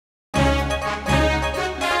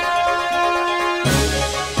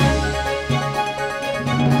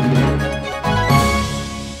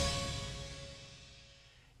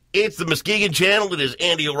It's the Muskegon Channel. It is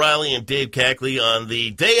Andy O'Reilly and Dave Cackley on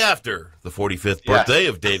the day after the 45th birthday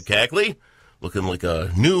of Dave Cackley. Looking like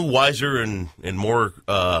a new, wiser, and more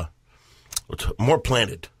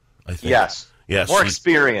planted, I think. Yes. More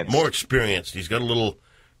experienced. More experienced. He's got a little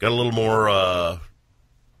more.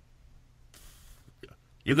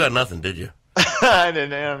 You got nothing, did you? I don't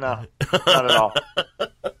know. Not at all.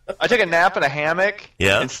 I took a nap in a hammock.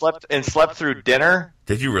 Yeah. And slept through dinner.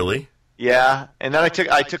 Did you really? Yeah, and then I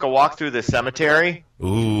took a walk through the cemetery.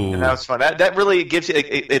 Ooh, and that was fun. That really gives you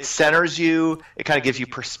it centers you. It kind of gives you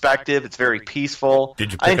perspective. It's very peaceful.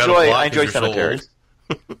 Did you pick out a plot? I enjoy cemeteries.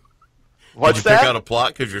 So What's Did you pick out a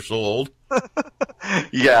plot because you're so old?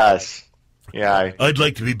 Yes. Yeah. I'd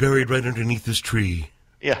like to be buried right underneath this tree.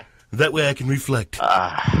 Yeah. That way I can reflect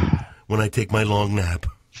when I take my long nap.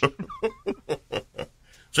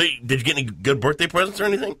 So, did you get any good birthday presents or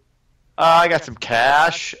anything? I got some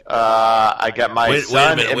cash. I got my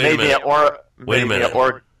son. Wait a minute.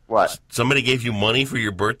 What? Somebody gave you money for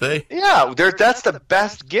your birthday? Yeah, that's the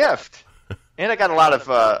best gift. And I got a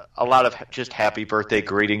lot of just happy birthday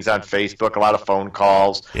greetings on Facebook, a lot of phone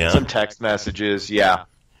calls, some text messages. Yeah,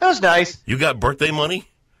 that was nice. You got birthday money?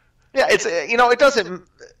 Yeah, it doesn't.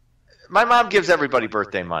 My mom gives everybody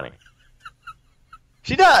birthday money.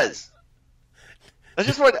 She does. That's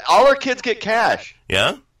just what all her kids get cash.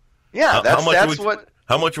 Yeah. Yeah, that's what.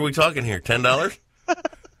 How much are we talking here? $10?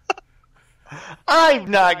 I'm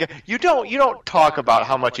not. You don't talk about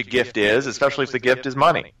how much a gift is, especially if the gift is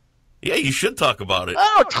money. Yeah, you should talk about it.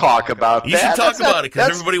 I don't talk about that. You should talk about it because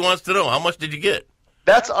everybody wants to know. How much did you get?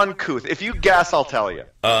 That's uncouth. If you guess, I'll tell you.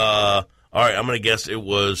 All right, I'm going to guess it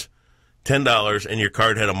was $10 and your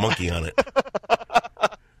card had a monkey on it.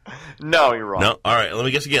 No, you're wrong. No, all right. Let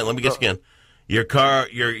me guess again. Your car,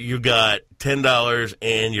 you got $10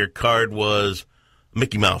 and your card was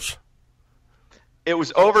Mickey Mouse. It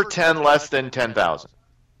was over 10, less than 10,000.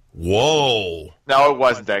 Whoa! No, it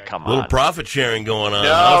wasn't that. Come on. A little profit sharing going on.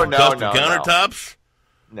 No. Countertops.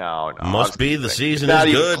 No. Must be the season not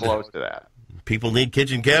is even good. Close to that. People need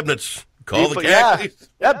kitchen cabinets. Call the Cackleys.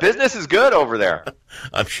 Yeah, business is good over there.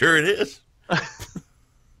 I'm sure it is.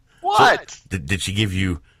 What? So, did she give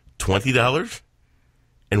you $20?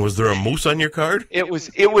 And was there a moose on your card? It was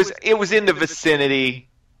in the vicinity.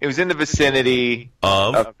 It was in the vicinity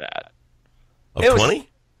of that. Of 20?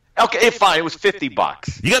 Okay, fine. It was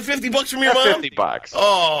 $50. You got $50 from your mom? $50.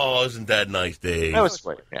 Oh, isn't that nice, Dave? That was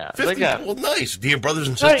sweet. Yeah. 50. Well, nice. Do your brothers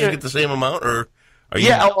and sisters get the same amount, or are you?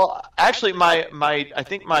 Yeah. Well, actually, I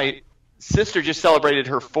think my sister just celebrated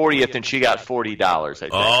her 40th, and she got $40. I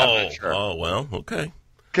think. I'm not sure. Oh, well, okay.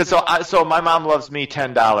 Because so my mom loves me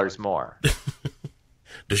 $10 more.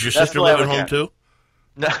 Does your sister live at home too?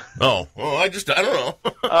 No. Oh, well, I don't know.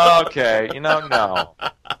 Okay, no.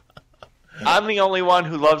 I'm the only one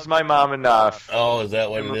who loves my mom enough. Oh, is that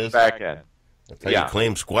what it is? Back in. That's how you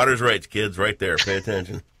claim squatters' rights, kids. Right there. Pay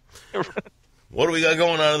attention. What do we got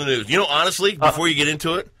going on in the news? You know, honestly, before you get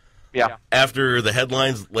into it, after the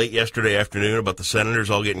headlines late yesterday afternoon about the senators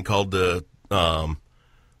all getting called to the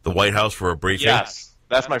White House for a briefing. Yes,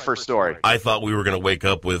 that's my first story. I thought we were going to wake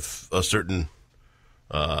up with a certain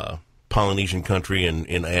Polynesian country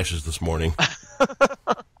in ashes this morning.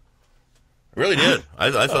 I really did. I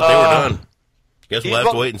thought they were done. Guess we'll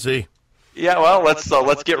have to wait and see. Yeah, well,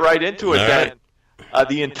 let's get right into it all then. Right.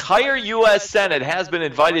 The entire U.S. Senate has been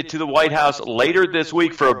invited to the White House later this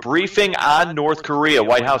week for a briefing on North Korea.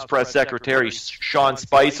 White House Press Secretary Sean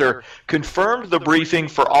Spicer confirmed the briefing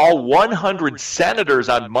for all 100 senators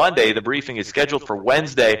on Monday. The briefing is scheduled for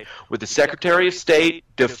Wednesday with the Secretary of State,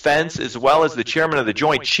 Defense, as well as the Chairman of the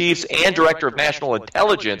Joint Chiefs and Director of National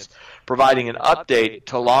Intelligence providing an update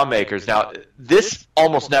to lawmakers. Now, this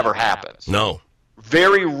almost never happens. No.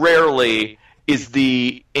 Very rarely is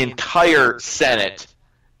the entire Senate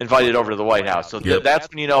invited over to the White House. So that's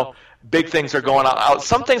when you know big things are going on.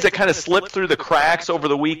 Some things that kind of slipped through the cracks over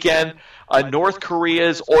the weekend. North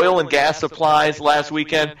Korea's oil and gas supplies last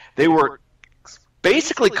weekend, they were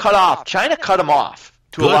basically cut off. China cut them off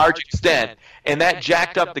to a large extent, and that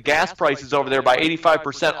jacked up the gas prices over there by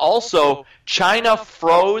 85%. Also, China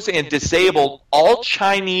froze and disabled all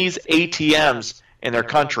Chinese ATMs in their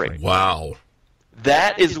country. Wow.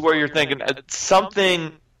 That is where you're thinking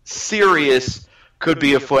something serious could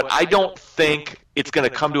be afoot. I don't think it's going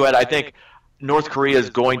to come to it. I think North Korea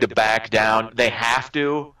is going to back down. They have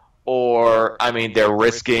to, or, I mean, they're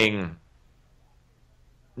risking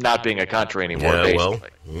not being a country anymore, basically. Well,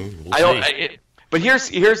 we'll see. But here's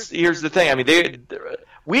the thing. I mean,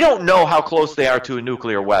 we don't know how close they are to a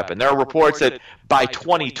nuclear weapon. There are reports that by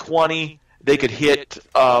 2020 they could hit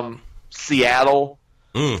Seattle,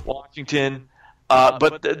 Washington.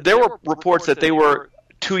 but there were reports that they were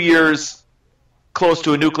 2 years close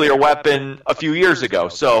to a nuclear weapon a few years ago.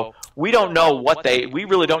 So we don't know we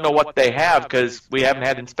really don't know what they have because we haven't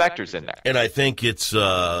had inspectors in there. And I think it's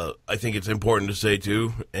important to say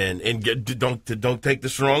too, and don't take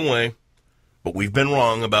this the wrong way, but we've been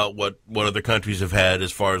wrong about what other countries have had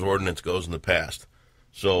as far as ordinance goes in the past.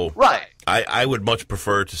 So right. I would much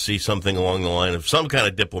prefer to see something along the line of some kind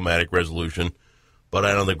of diplomatic resolution, but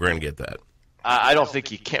I don't think we're going to get that. I don't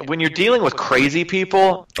think you can. When you're dealing with crazy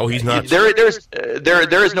people, he's not. There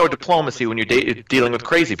is no diplomacy when you're dealing with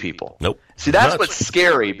crazy people. Nope. See, that's what's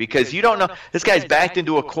scary because you don't know. This guy's backed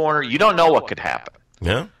into a corner. You don't know what could happen.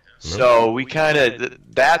 Yeah. So we kind of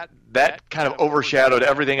that kind of overshadowed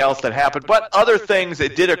everything else that happened. But other things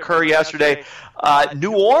that did occur yesterday,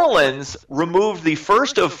 New Orleans removed the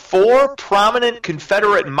first of 4 prominent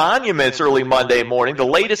Confederate monuments early Monday morning, the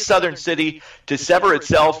latest southern city to sever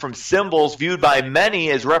itself from symbols viewed by many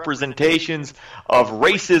as representations of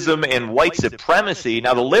racism and white supremacy.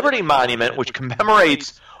 Now, the Liberty Monument, which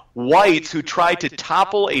commemorates whites who tried to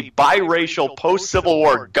topple a biracial post-Civil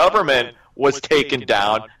War government, was taken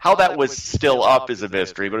down. How that was still up is a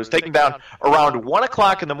mystery, but it was taken down around 1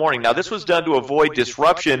 o'clock in the morning. Now, this was done to avoid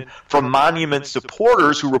disruption from monument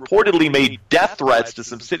supporters who reportedly made death threats to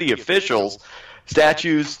some city officials.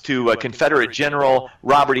 Statues to Confederate General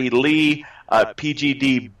Robert E. Lee,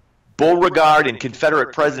 PGD Beauregard, and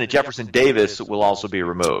Confederate President Jefferson Davis will also be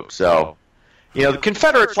removed. So, the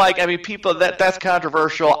Confederate flag, people, that's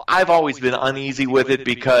controversial. I've always been uneasy with it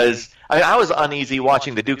because I was uneasy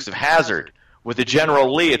watching the Dukes of Hazzard with the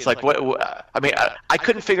General Lee. It's like, I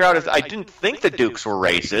couldn't figure out I didn't think the Dukes were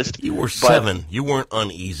racist. You were 7. You weren't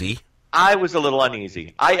uneasy. I was a little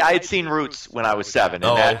uneasy. I had seen Roots when I was 7,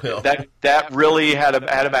 and that really had a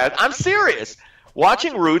bad. I'm serious.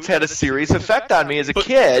 Watching Roots had a serious effect on me as a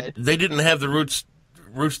kid. They didn't have the Roots.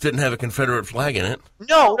 Roots didn't have a Confederate flag in it.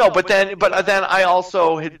 No, but then I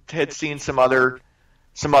also had seen some other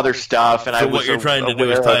stuff, and so I was. What you're trying to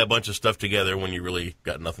do is tie a bunch of stuff together when you really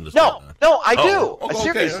got nothing to say. No, I do. Okay,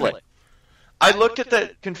 seriously. okay. I looked at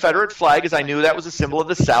the Confederate flag as I knew that was a symbol of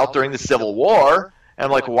the South during the Civil War, and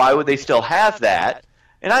I'm like, why would they still have that?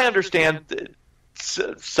 And I understand that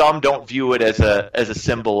some don't view it as a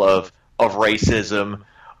symbol of racism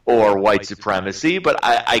or white supremacy, but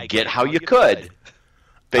I get how you could.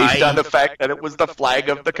 Based on the fact that it was the flag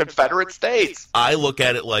of the Confederate States. I look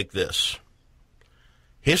at it like this.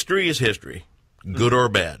 History is history, good or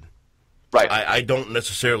bad. Right. I don't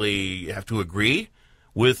necessarily have to agree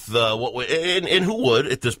with and who would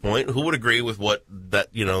at this point? Who would agree with what that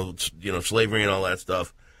slavery and all that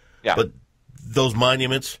stuff? Yeah. But those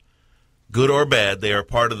monuments, good or bad, they are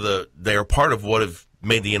part of what have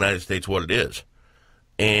made the United States what it is.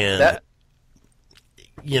 And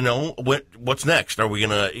what's next? Are we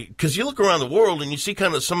going to – because you look around the world and you see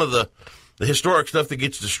kind of some of the historic stuff that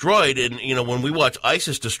gets destroyed. And, when we watch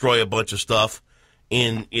ISIS destroy a bunch of stuff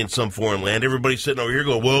in some foreign land, everybody's sitting over here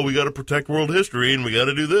going, well, we got to protect world history and we got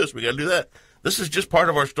to do this, we got to do that. This is just part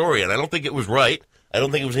of our story, and I don't think it was right. I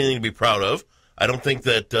don't think it was anything to be proud of. I don't think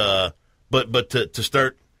that but to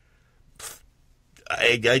start –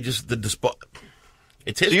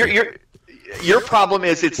 it's history. So your problem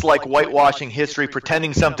is it's like whitewashing history,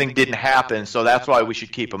 pretending something didn't happen, so that's why we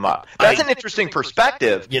should keep them up. That's an interesting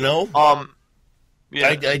perspective. Hey,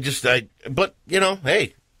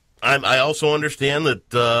 I also understand that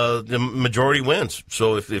the majority wins.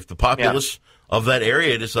 So if the populace of that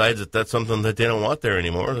area decides that that's something that they don't want there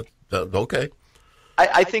anymore, okay.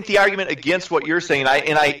 I think the argument against what you're saying,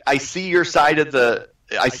 I see your side of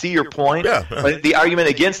I see your point, but the argument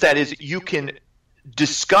against that is you can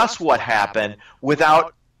discuss what happened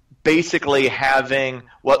without basically having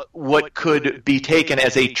what could be taken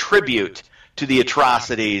as a tribute to the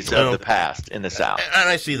atrocities of the past in the South. And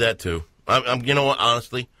I see that too. I'm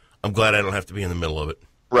honestly, I'm glad I don't have to be in the middle of it.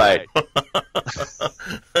 Right.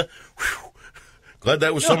 Glad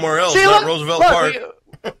that was somewhere else, not Roosevelt Park.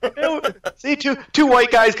 See, two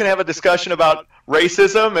white guys can have a discussion about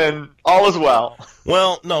racism and all is well.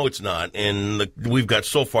 Well, no, it's not, and we've got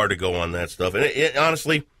so far to go on that stuff. And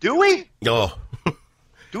honestly, do we? Oh,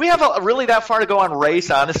 do we have really that far to go on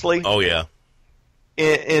race? Honestly, oh yeah.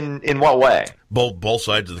 In what way? Both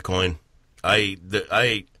sides of the coin. I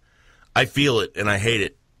feel it and I hate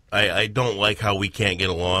it. I don't like how we can't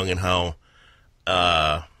get along and how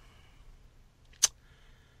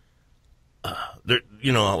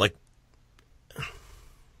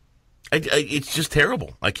it's just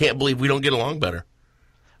terrible. I can't believe we don't get along better.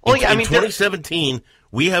 Well, in 2017,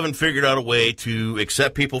 we haven't figured out a way to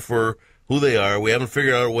accept people for who they are. We haven't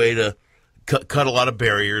figured out a way to cut a lot of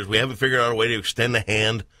barriers. We haven't figured out a way to extend the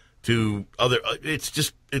hand to other.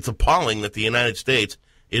 It's appalling that the United States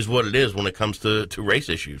is what it is when it comes to race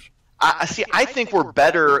issues. I think we're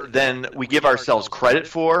better than we give ourselves credit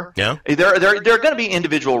for. Yeah. There are going to be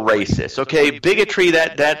individual racists, okay? Bigotry,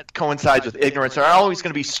 that coincides with ignorance. There are always going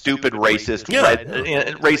to be stupid racist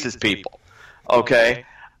people, okay?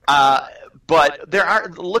 But there are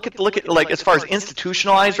look at like as far as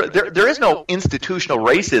institutionalized, there is no institutional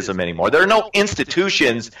racism anymore. There are no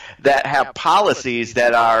institutions that have policies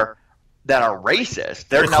that are racist.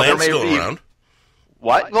 There may be around.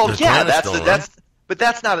 What? Well, yeah, but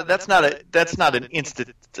that's not an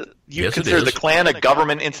instant. You yes, consider the Klan a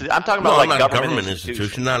government institution? I'm talking about not a government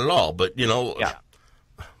institution, not at all. But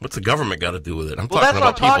what's the government got to do with it? I'm talking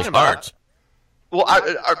about people's hearts. Well,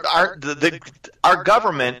 our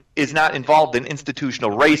government is not involved in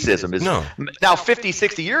institutional racism. No. Now, 50,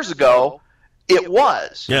 60 years ago, it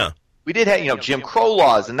was. Yeah. We did have, Jim Crow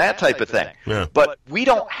laws and that type of thing. Yeah. But we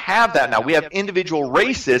don't have that now. We have individual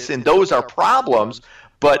racists, and those are problems.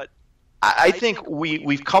 But I think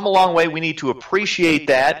we've come a long way. We need to appreciate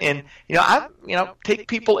that, and take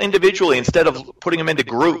people individually instead of putting them into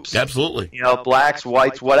groups. Absolutely. Blacks,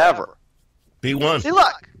 whites, whatever. Be one. See,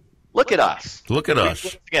 look at us. Look at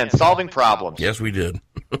us again, solving problems. Yes, we did.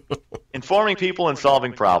 Informing people and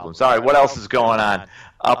solving problems. All right, what else is going on?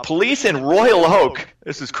 Police in Royal Oak,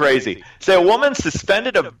 this is crazy, say a woman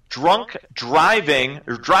suspended of driving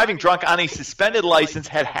drunk on a suspended license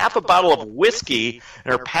had half a bottle of whiskey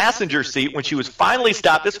in her passenger seat when she was finally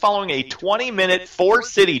stopped. This following a 20-minute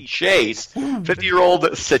four-city chase. 50-year-old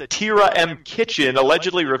Satira M. Kitchen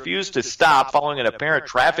allegedly refused to stop following an apparent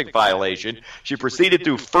traffic violation. She proceeded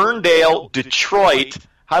through Ferndale, Detroit,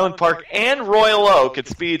 Highland Park, and Royal Oak at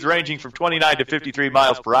speeds ranging from 29 to 53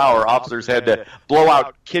 miles per hour. Officers had to blow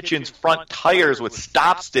out Kitchen's front tires with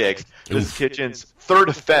stop sticks. This is Kitchen's third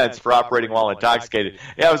offense for operating while intoxicated.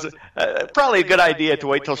 Yeah, it was probably a good idea to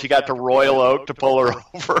wait till she got to Royal Oak to pull her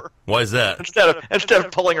over. Why is that? Instead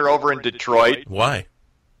of pulling her over in Detroit. Why?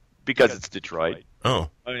 Because it's Detroit. Oh.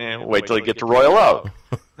 Wait till you get to Royal Oak.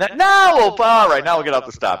 All right, now we'll get out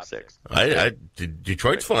the stop sticks.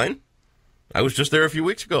 Detroit's fine. I was just there a few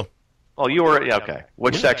weeks ago. Oh, you were okay.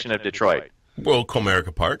 Which section of Detroit? Well,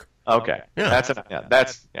 Comerica Park. Okay. Yeah.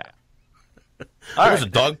 That's. There was a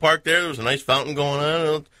dog park there. There was a nice fountain going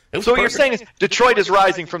on. So what you're saying is Detroit is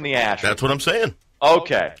rising from the ashes. That's what I'm saying.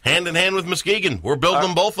 Okay. Hand in hand with Muskegon. We're building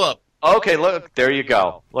them both up. Okay, look. There you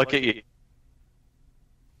go. Look at you.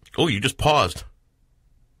 Oh, you just paused.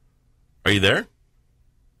 Are you there?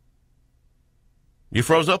 You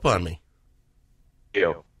froze up on me.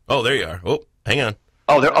 You. Oh, there you are. Oh, hang on.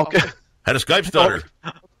 Oh, there. Okay. Had a Skype stutter.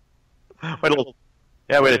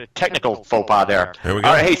 We had a technical faux pas there. There we go.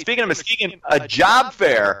 All right, hey, speaking of Muskegon, a job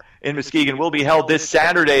fair in Muskegon will be held this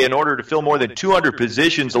Saturday in order to fill more than 200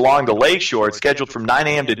 positions along the lakeshore. It's scheduled from 9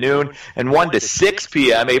 a.m. to noon and 1 to 6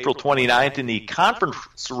 p.m. April 29th in the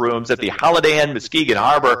conference rooms at the Holiday Inn Muskegon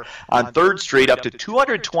Harbor on 3rd Street. Up to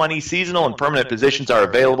 220 seasonal and permanent positions are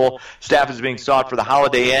available. Staff is being sought for the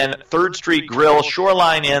Holiday Inn, 3rd Street Grill,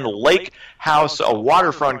 Shoreline Inn, Lake House, a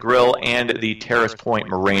waterfront grill, and the Terrace Point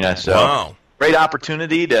Marina. So. Wow. Great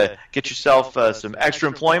opportunity to get yourself some extra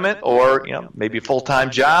employment or, maybe a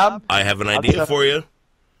full-time job. I have an idea for you.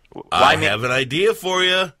 Have an idea for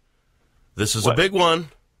you. This is a big one.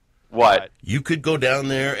 What? You could go down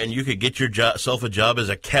there and you could get yourself a job as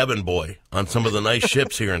a cabin boy on some of the nice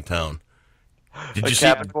ships here in town.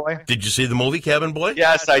 Cabin Boy? Did you see the movie Cabin Boy?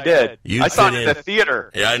 Yes, I did. I saw it in the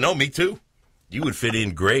theater. Yeah, I know. Me too. You would fit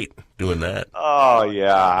in great doing that. Oh,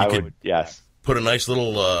 yeah. I would, yes. Put a nice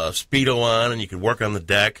little Speedo on, and you could work on the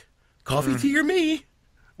deck. Coffee, tea, or me?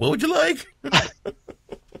 What would you like?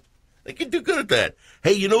 They could do good at that.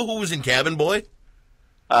 Hey, you know who was in Cabin Boy?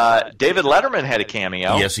 David Letterman had a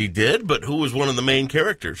cameo. Yes, he did, but who was one of the main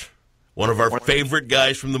characters? One of our favorite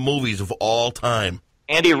guys from the movies of all time.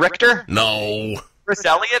 Andy Richter? No. Chris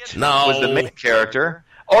Elliott? No. Was the main character.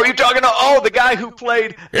 Oh, you're talking to, the guy who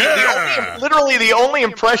played literally the only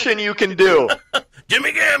impression you can do.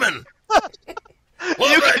 Jimmy Gammon. Love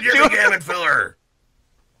that Jimmy Gammon feller.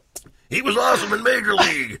 He was awesome in Major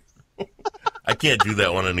League. I can't do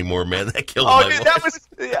that one anymore, man. That killed my voice.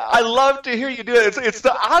 I love to hear you do it. It's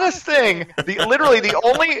the oddest thing. Literally the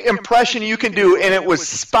only impression you can do, and it was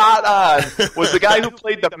spot on, was the guy who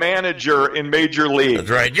played the manager in Major League. That's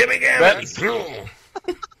right, Jimmy Gammon.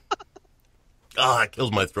 It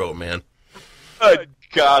kills my throat, man. Good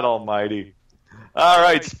God almighty. All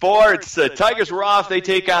right, sports. Tigers were off. They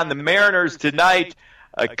take on the Mariners tonight.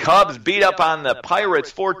 Cubs beat up on the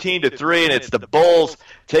Pirates 14-3, and it's the Bulls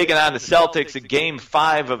taking on the Celtics in Game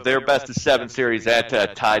 5 of their best-of-7 series.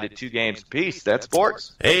 That tied at 2 games apiece. That's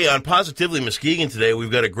sports. Hey, on Positively Muskegon today,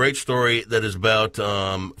 we've got a great story that is about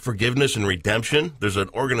forgiveness and redemption. There's an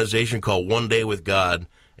organization called One Day with God,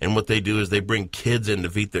 and what they do is they bring kids in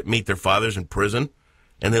to meet their fathers in prison,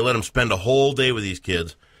 and they let them spend a whole day with these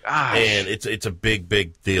kids. Gosh. And it's a big,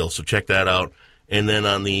 big deal, so check that out. And then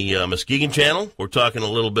on the Muskegon channel, we're talking a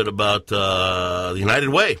little bit about the United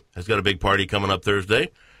Way has got a big party coming up Thursday.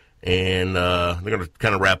 And they're going to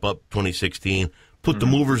kind of wrap up 2016, put the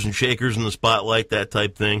movers and shakers in the spotlight, that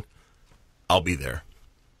type thing. I'll be there.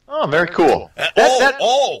 Oh, very cool.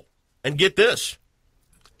 And get this.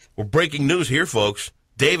 We're breaking news here, folks.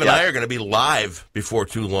 Dave and I are going to be live before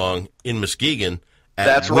too long in Muskegon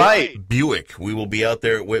at Whit Buick. We will be out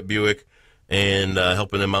there at Whit Buick and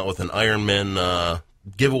helping them out with an Ironman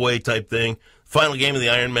giveaway type thing. Final game of the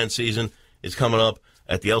Ironman season is coming up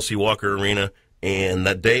at the L.C. Walker Arena, and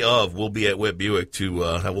that day of, we'll be at Whit Buick to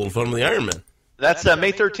have a little fun with the Ironman. That's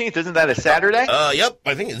May 13th. Isn't that a Saturday? Yep.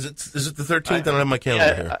 I think is it the 13th? I don't have my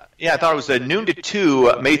calendar here. Yeah, I thought it was noon to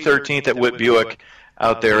 2, May 13th at Whit Buick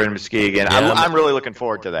out there in Muskegon. Yeah, I'm really looking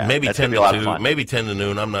forward to that. Maybe That's 10 to to be a lot of 2. fun. Maybe 10 to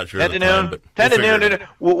noon. I'm not sure. 10 to noon. But 10 to noon.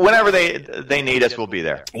 Whenever they need us, we'll be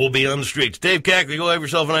there. We'll be on the streets. Dave Cackley, go have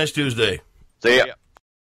yourself a nice Tuesday. See ya.